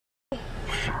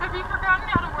Have you forgotten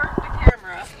how to work the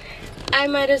camera? I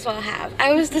might as well have.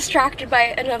 I was distracted by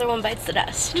Another One Bites the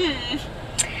Dust.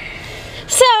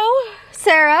 So,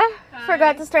 Sarah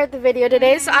forgot to start the video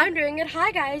today, so I'm doing it.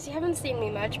 Hi guys, you haven't seen me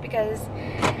much because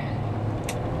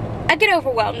I get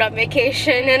overwhelmed on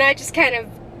vacation and I just kind of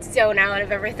zone out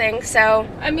of everything, so.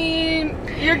 I mean,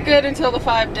 you're good until the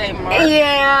 5-day mark.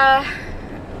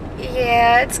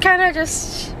 Yeah, it's kind of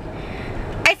just,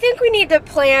 I think we need to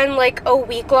plan like a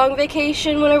week-long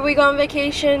vacation whenever we go on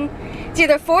vacation. It's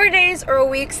either 4 days or a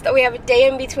week so that we have a day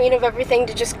in between of everything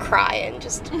to just cry and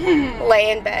just lay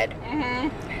in bed.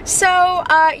 So,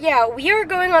 yeah, we are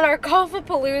going on our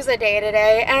Golfapalooza day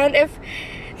today, and if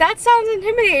that sounds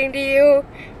intimidating to you,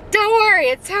 don't worry,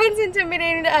 it sounds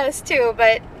intimidating to us too,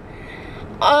 but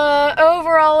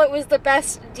overall it was the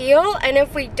best deal, and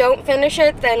if we don't finish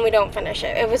it, then we don't finish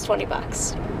it. It was 20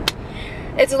 bucks.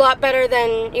 It's a lot better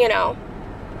than, you know,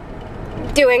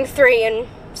 doing 3 and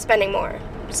spending more.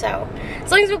 So,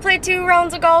 as long as we play 2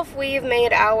 rounds of golf, we've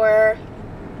made our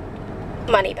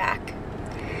money back.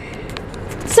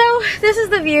 So, this is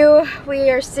the view we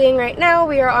are seeing right now.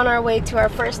 We are on our way to our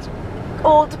first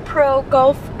Old Pro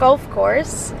golf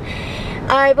course.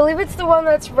 I believe it's the one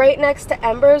that's right next to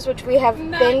Embers, which we have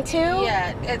been to.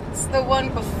 Yeah, it's the one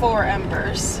before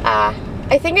Embers.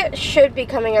 I think it should be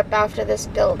coming up after this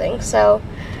building, so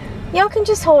y'all can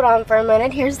just hold on for a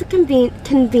minute. Here's the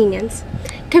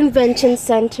convention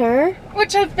center.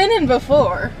 Which I've been in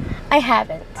before. I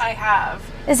haven't. I have.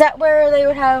 Is that where they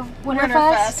would have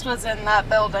Winterfest was in that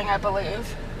building, I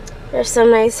believe. There's some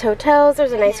nice hotels.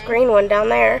 There's a nice green one down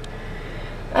there.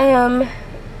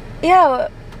 Yeah,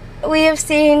 we have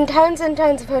seen tons and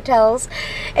tons of hotels.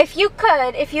 If you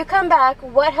come back,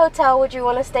 what hotel would you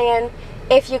want to stay in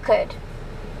if you could?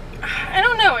 I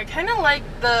don't know. I kind of like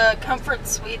the comfort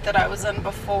suite that I was in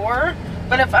before.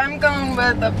 But if I'm going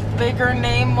with a bigger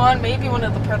name one, maybe one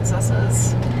of the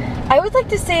princesses. I would like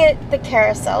to stay at the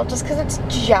Carousel just because it's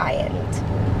giant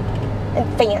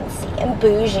and fancy and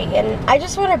bougie, and I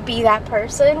just want to be that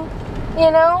person,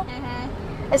 you know?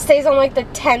 It stays on like the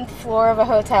 10th floor of a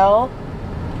hotel.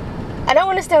 I don't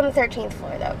want to stay on the 13th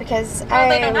floor though, because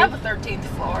they don't have a 13th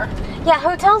floor. Yeah,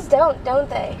 hotels don't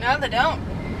they? No, they don't.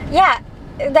 Yeah,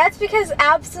 that's because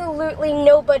absolutely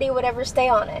nobody would ever stay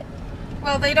on it.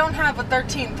 Well, they don't have a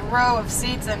 13th row of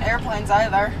seats in airplanes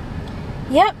either.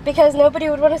 Yep, because nobody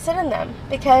would want to sit in them.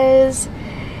 Because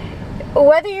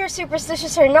whether you're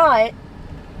superstitious or not,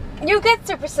 you get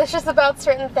superstitious about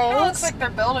certain things. It looks like they're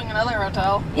building another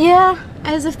hotel. Yeah,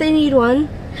 as if they need one.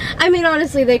 I mean,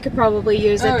 honestly, they could probably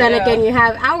use it. Then again, you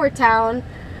have our town,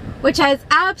 which has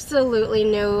absolutely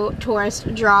no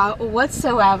tourist draw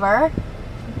whatsoever.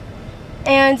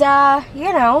 And,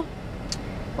 you know,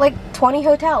 like 20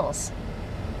 hotels.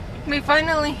 We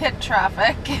finally hit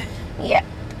traffic. Yeah.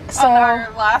 So, on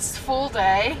our last full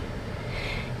day.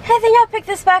 I think I'll pick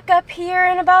this back up here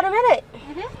in about a minute.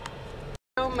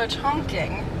 So much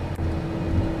honking.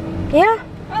 Yeah.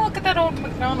 Oh, look at that old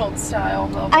McDonald's style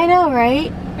building. I know,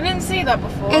 right? I didn't see that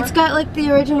before. It's got like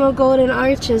the original golden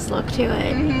arches look to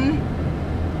it.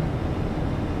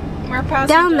 We're passing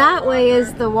down that way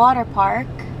is the water park.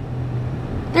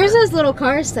 There's those little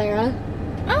cars, Sarah.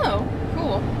 Oh,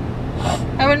 cool.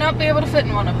 I would not be able to fit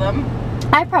in one of them.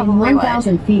 I probably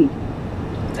 1,000 feet.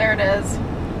 There it is.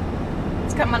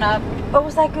 It's coming up. What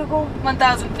was that, Google?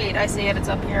 1,000 feet. I see it. It's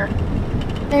up here.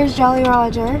 There's Jolly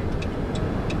Roger.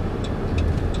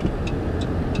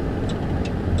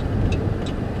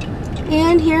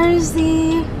 And here's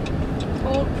the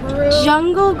Old Peru.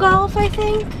 Jungle Golf, I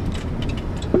think.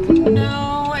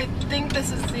 No, I think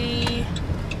this is the...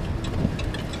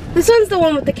 This one's the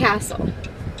one with the castle.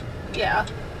 Yeah.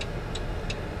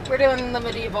 We're doing the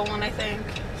medieval one, I think,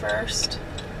 first.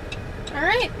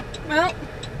 Alright, well.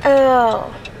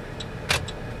 Oh.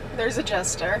 There's a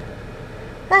jester.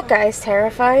 That guy's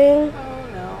terrifying. Oh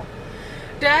no.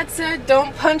 Dad said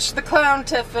don't punch the clown,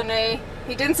 Tiffany.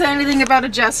 He didn't say anything about a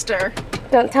jester.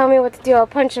 Don't tell me what to do, I'll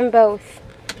punch them both.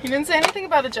 He didn't say anything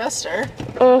about a jester.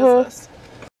 What is this?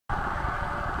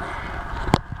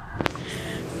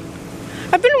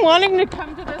 I've been wanting to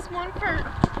come to this one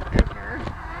forever.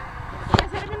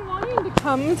 I've been wanting to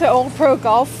come to Old Pro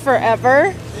Golf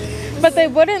forever, but they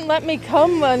wouldn't let me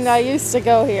come when I used to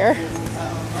go here.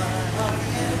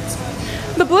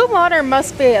 The blue water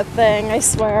must be a thing, I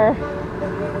swear.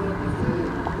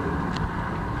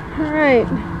 Alright.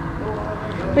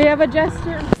 We have a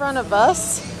jester in front of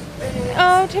us.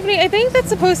 Oh, Tiffany, I think that's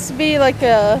supposed to be like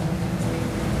a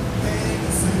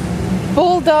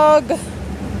bulldog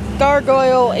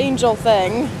gargoyle angel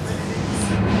thing.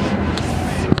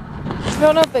 I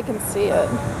don't know if they can see it.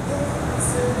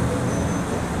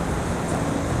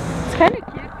 Kind of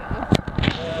cute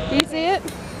though. You see it?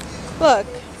 Look.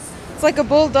 It's like a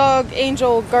bulldog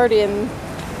angel guardian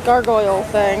gargoyle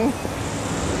thing.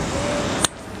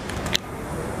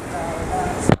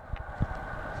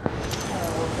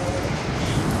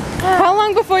 How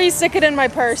long before you stick it in my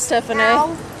purse, Tiffany?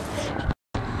 Ow.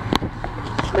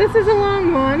 This is a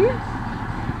long one.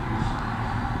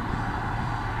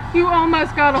 You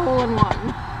almost got a hole in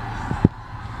one.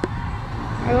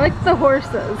 I like the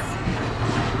horses.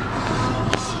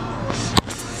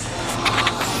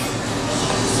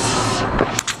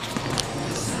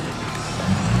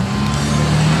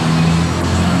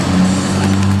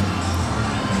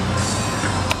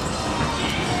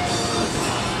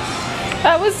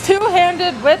 That was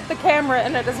two-handed with the camera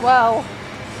in it as well.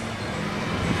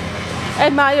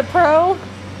 Am I a pro?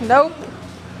 Nope.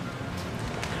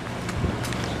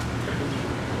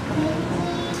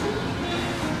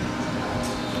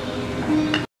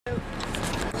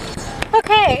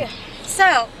 Okay,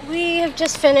 so we have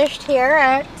just finished here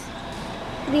at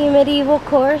the medieval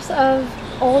course of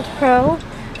Old Pro.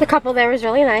 The couple there was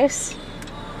really nice.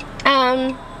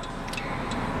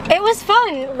 It was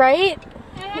fun, right?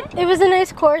 It was a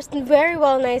nice course, very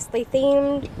well nicely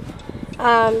themed.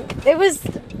 It was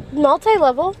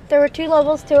multi-level. There were 2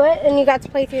 levels to it, and you got to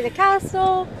play through the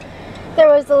castle. There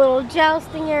was a little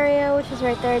jousting area, which is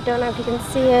right there. I don't know if you can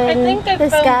see it. I think I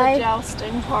this filmed guy. the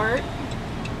jousting part.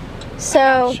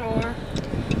 So, Sure.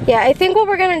 yeah, I think what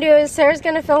we're gonna do is Sarah's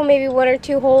gonna film maybe 1 or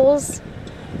 2 holes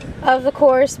of the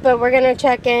course, but we're gonna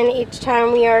check in each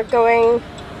time we are going.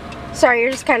 Sorry,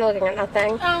 you're just kind of looking at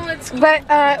nothing. Oh, it's cool. But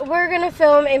we're gonna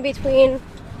film in between,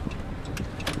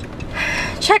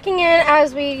 checking in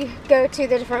as we go to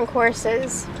the different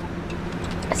courses.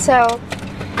 So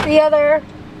the other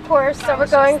course that we're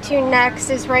going to next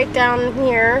is right down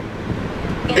here.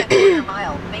 In a quarter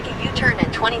mile, make a U-turn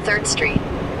at 23rd Street.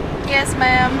 Yes,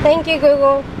 ma'am. Thank you,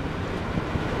 Google.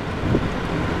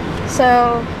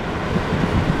 So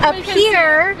up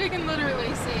here, We can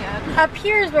literally see it. up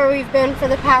here is where we've been for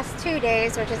the past 2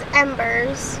 days, which is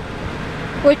Embers.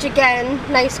 Which again,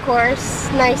 nice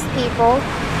course, nice people.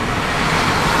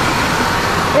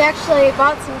 We actually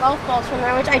bought some golf balls from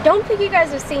there, which I don't think you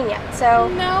guys have seen yet. So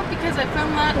No, because I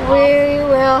filmed that. we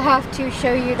will have to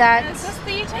show you that Is this the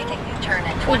Make U-turn? a U-turn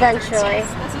at 23rd eventually.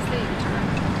 Street. This is the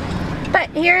U-turn. But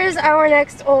here's our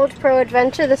next Old Pro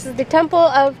adventure. This is the Temple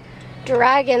of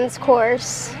Dragons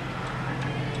course.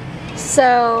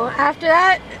 So after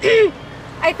that,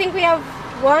 I think we have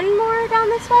 1 more down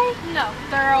this way. No,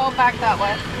 they're all back that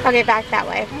way. Okay, back that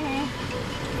way.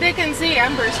 They can see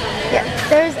embers from here. Yeah,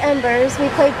 there's Embers. We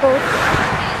played both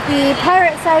the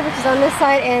pirate side, which is on this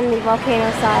side, and the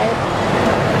volcano side.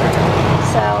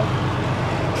 So,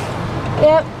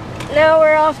 yep. Now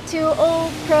we're off to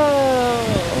Old Pro.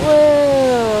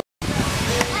 Woo!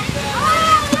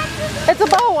 It's a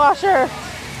ball washer.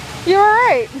 You were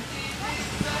right.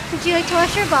 Would you like to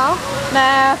wash your ball?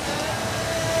 Nah.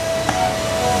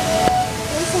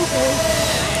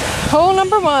 Hole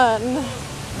number 1.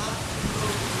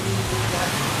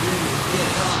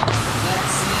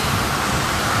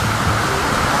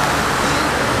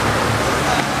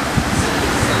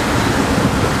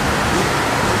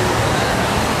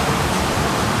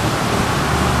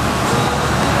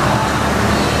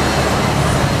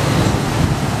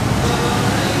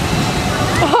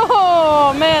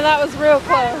 Oh man, that was real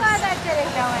close. I'm glad that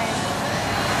didn't go in.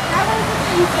 That was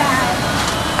inside.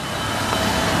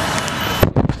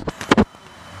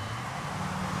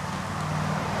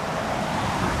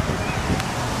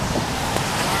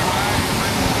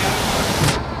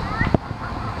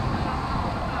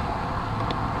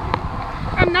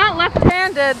 I'm not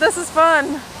left-handed. This is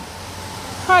fun.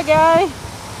 Hi, guy.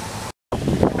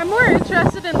 I'm more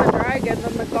interested in the dragon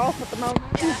than the golf at the moment.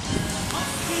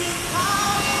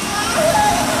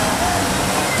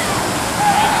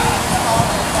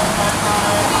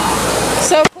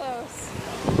 So close.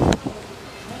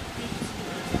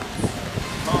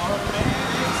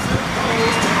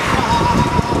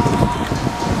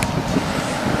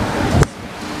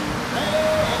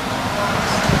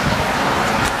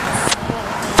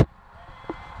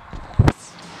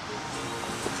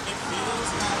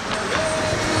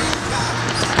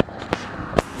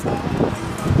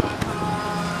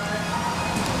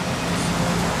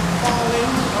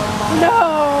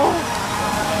 No.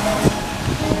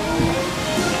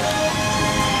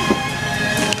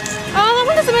 Oh, that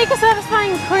one doesn't make a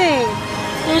satisfying cling.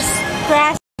 There's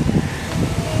grass.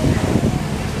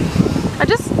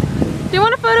 Do you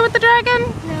want a photo with the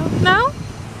dragon? No. No?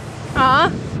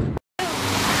 Aw.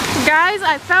 Guys,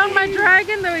 I found my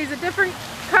dragon, though he's a different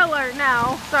color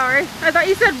now. Sorry. I thought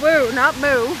you said woo, not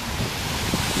moo.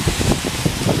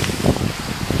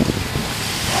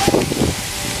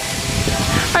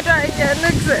 dragon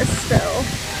exists still.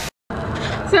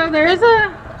 So there's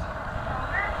a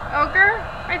ogre,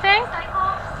 I think?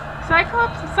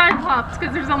 Cyclops? Cyclops,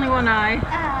 because there's only one eye.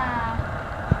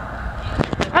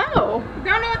 Oh,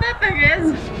 don't know what that thing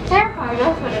is. Terrifying,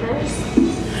 that's what it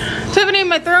is. Tiffany,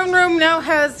 my throne room now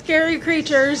has scary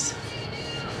creatures.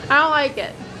 I don't like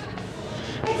it.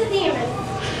 It's a demon.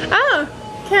 Oh,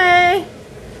 okay.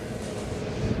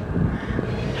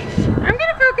 I'm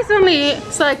gonna focus on the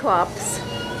Cyclops.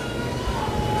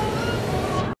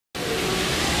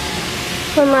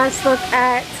 One last look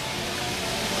at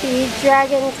the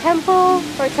Dragon Temple,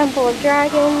 or Temple of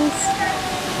Dragons.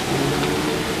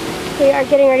 We are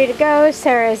getting ready to go.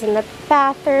 Sarah's in the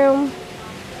bathroom.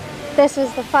 This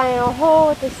was the final hole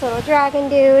with this little dragon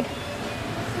dude.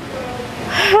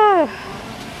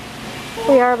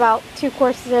 We are about 2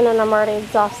 courses in and I'm already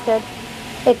exhausted.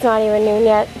 It's not even noon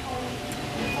yet.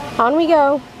 On we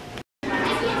go.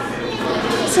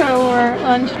 So we're at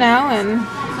lunch now and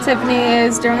Tiffany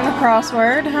is doing the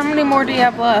crossword. How many more do you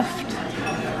have left?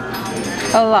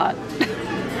 A lot.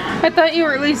 I thought you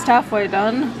were at least halfway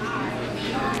done.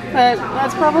 But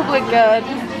that's probably good.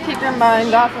 Keep your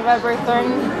mind off of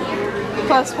everything.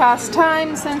 Plus past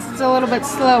time since it's a little bit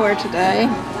slower today.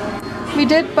 We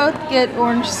did both get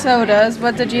orange sodas.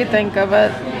 What did you think of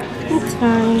it? It's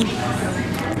fine.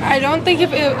 I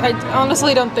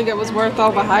honestly don't think it was worth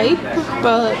all the hype,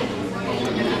 but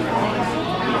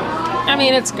I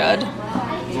mean, it's good.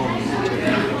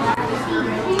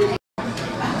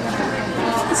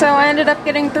 So I ended up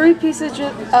getting 3 pieces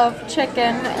of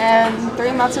chicken and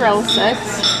 3 mozzarella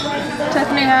sticks.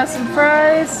 Tiffany has some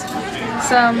fries,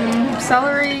 some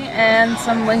celery, and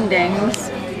some wingdings.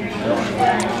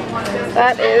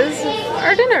 That is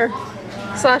our dinner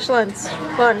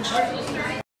 / lunch.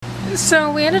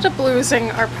 So we ended up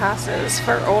losing our passes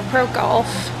for Old Pro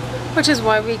Golf, which is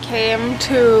why we came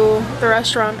to the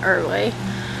restaurant early.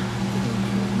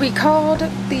 We called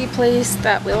the place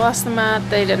that we lost them at,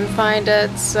 they didn't find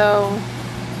it, so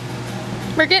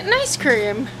we're getting ice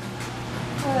cream.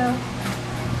 Hello.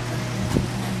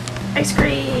 Ice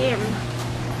cream!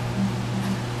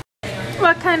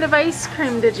 What kind of ice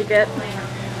cream did you get?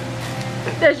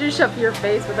 As you shove your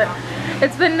face with it.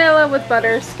 It's vanilla with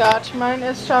butterscotch. Mine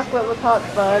is chocolate with hot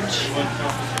fudge.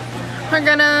 We're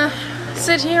gonna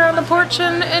sit here on the porch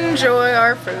and enjoy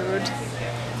our food.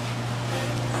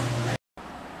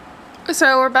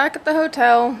 So we're back at the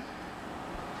hotel.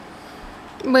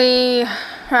 We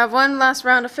have one last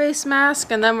round of face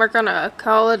mask and then we're gonna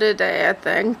call it a day, I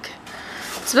think.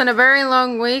 It's been a very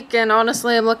long week and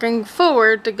honestly I'm looking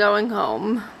forward to going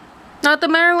home. Not that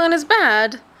Maryland is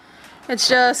bad, it's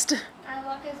just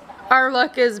our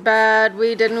luck is bad.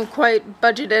 We didn't quite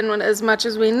budget in as much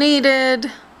as we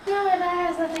needed. No, that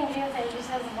has nothing to do with it. It just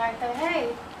has the fact that, hey,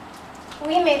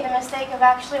 we made the mistake of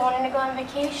actually wanting to go on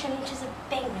vacation, which is a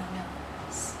big no-no for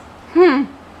us.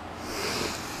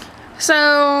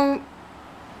 So,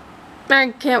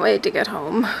 I can't wait to get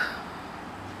home.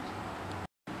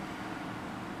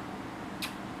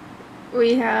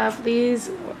 We have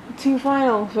these 2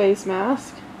 final face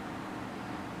masks.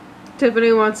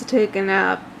 Tiffany wants to take a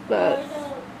nap, but...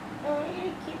 I want you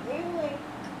to keep me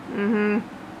awake.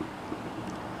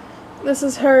 This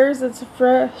is hers. It's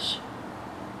fresh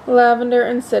lavender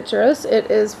and citrus. It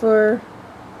is for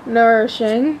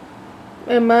nourishing.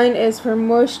 And mine is for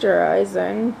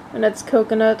moisturizing. And it's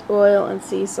coconut oil and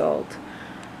sea salt.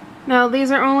 Now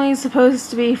these are only supposed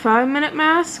to be 5-minute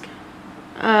masks.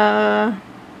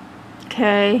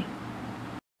 Okay.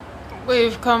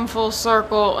 We've come full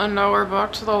circle and now we're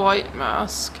back to the white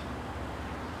mask.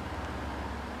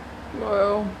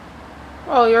 Whoa.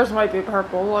 Oh, yours might be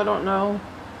purple. I don't know.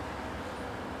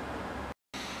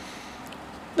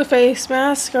 The face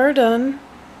masks are done.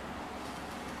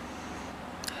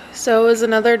 So is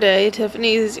another day.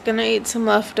 Tiffany's gonna eat some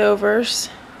leftovers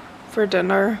for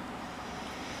dinner.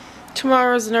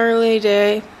 Tomorrow's an early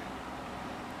day.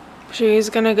 She's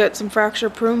gonna get some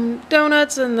fracture-proof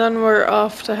donuts and then we're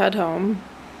off to head home.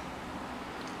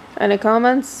 Any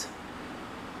comments?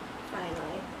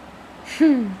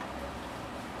 Finally.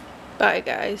 Bye,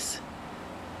 guys.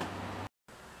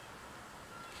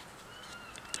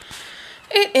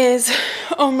 It is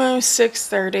almost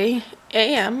 6:30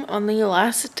 a.m. on the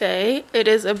last day. It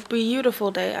is a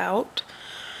beautiful day out,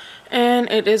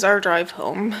 and it is our drive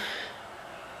home.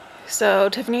 So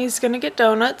Tiffany's gonna get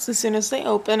donuts as soon as they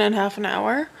open in half an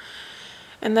hour,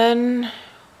 and then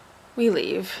we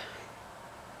leave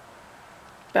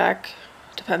back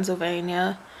to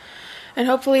Pennsylvania. And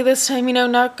hopefully this time, you know,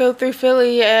 not go through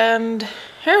Philly and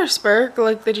Harrisburg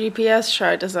like the GPS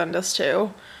tried to send us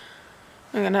to.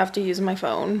 I'm gonna have to use my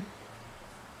phone.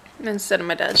 instead of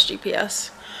my dad's GPS,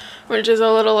 which is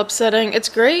a little upsetting. It's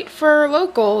great for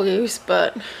local use,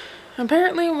 but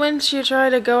apparently once you try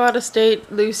to go out of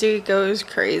state, Lucy goes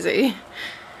crazy.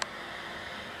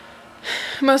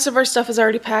 Most of our stuff is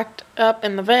already packed up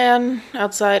in the van,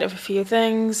 outside of a few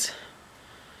things.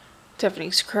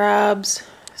 Tiffany's crabs,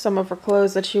 some of her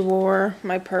clothes that she wore,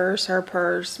 my purse, her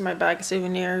purse, my bag of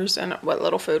souvenirs, and what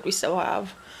little food we still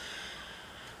have.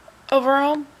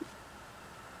 Overall,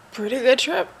 pretty good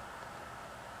trip.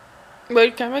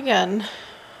 Would come again.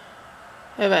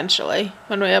 Eventually,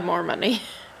 when we have more money.